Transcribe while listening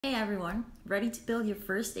Hey everyone, ready to build your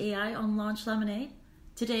first AI on LaunchLemonade?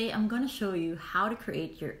 Today I'm going to show you how to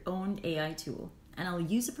create your own AI tool, and I'll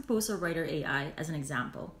use a proposal writer AI as an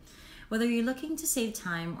example. Whether you're looking to save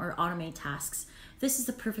time or automate tasks, this is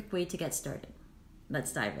the perfect way to get started.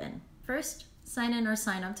 Let's dive in. First, sign in or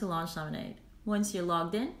sign up to LaunchLemonade. Once you're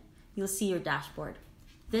logged in, you'll see your dashboard.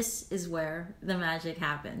 This is where the magic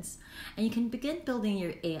happens, and you can begin building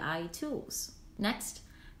your AI tools. Next,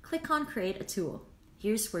 click on Create a Tool.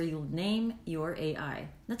 Here's where you'll name your AI.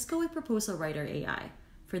 Let's go with Proposal Writer AI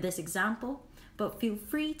for this example, but feel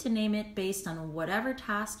free to name it based on whatever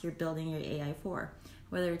task you're building your AI for,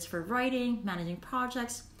 whether it's for writing, managing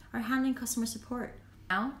projects, or handling customer support.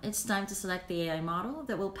 Now it's time to select the AI model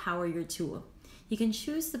that will power your tool. You can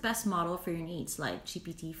choose the best model for your needs like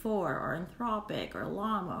GPT-4 or Anthropic or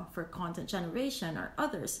Llama for content generation or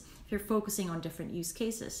others if you're focusing on different use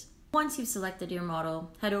cases. Once you've selected your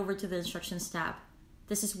model, head over to the Instructions tab.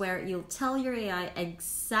 This is where you'll tell your AI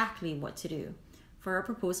exactly what to do. For a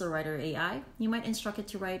proposal writer AI, you might instruct it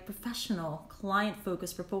to write professional,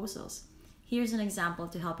 client-focused proposals. Here's an example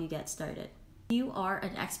to help you get started. You are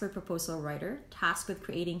an expert proposal writer tasked with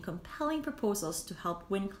creating compelling proposals to help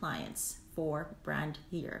win clients for brand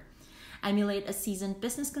here. Emulate a seasoned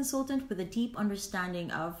business consultant with a deep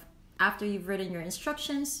understanding of. After you've written your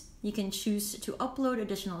instructions, you can choose to upload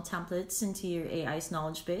additional templates into your AI's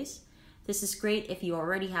knowledge base. This is great if you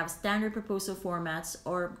already have standard proposal formats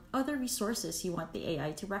or other resources you want the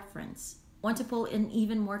AI to reference. Want to pull in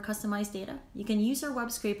even more customized data? You can use our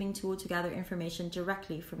web scraping tool to gather information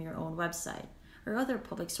directly from your own website or other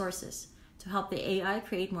public sources to help the AI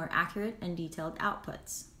create more accurate and detailed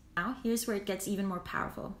outputs. Now, here's where it gets even more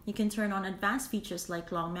powerful. You can turn on advanced features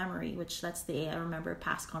like long memory, which lets the AI remember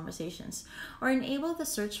past conversations, or enable the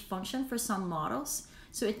search function for some models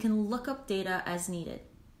so it can look up data as needed.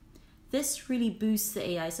 This really boosts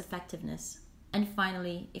the AI's effectiveness. And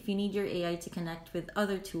finally, if you need your AI to connect with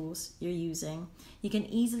other tools you're using, you can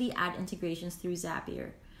easily add integrations through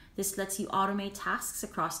Zapier. This lets you automate tasks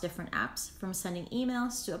across different apps, from sending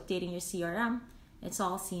emails to updating your CRM. It's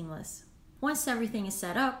all seamless. Once everything is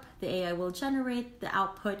set up, the AI will generate the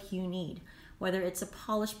output you need, whether it's a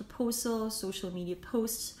polished proposal, social media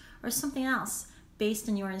posts, or something else based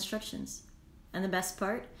on your instructions. And the best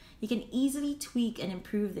part, you can easily tweak and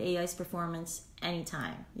improve the AI's performance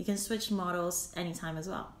anytime. You can switch models anytime as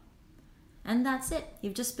well. And that's it.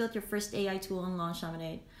 You've just built your first AI tool on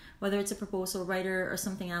LaunchLemonade. Whether it's a proposal writer or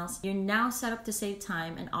something else, you're now set up to save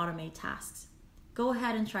time and automate tasks. Go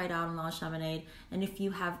ahead and try it out on LaunchLemonade. And if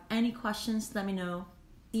you have any questions, let me know.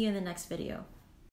 See you in the next video.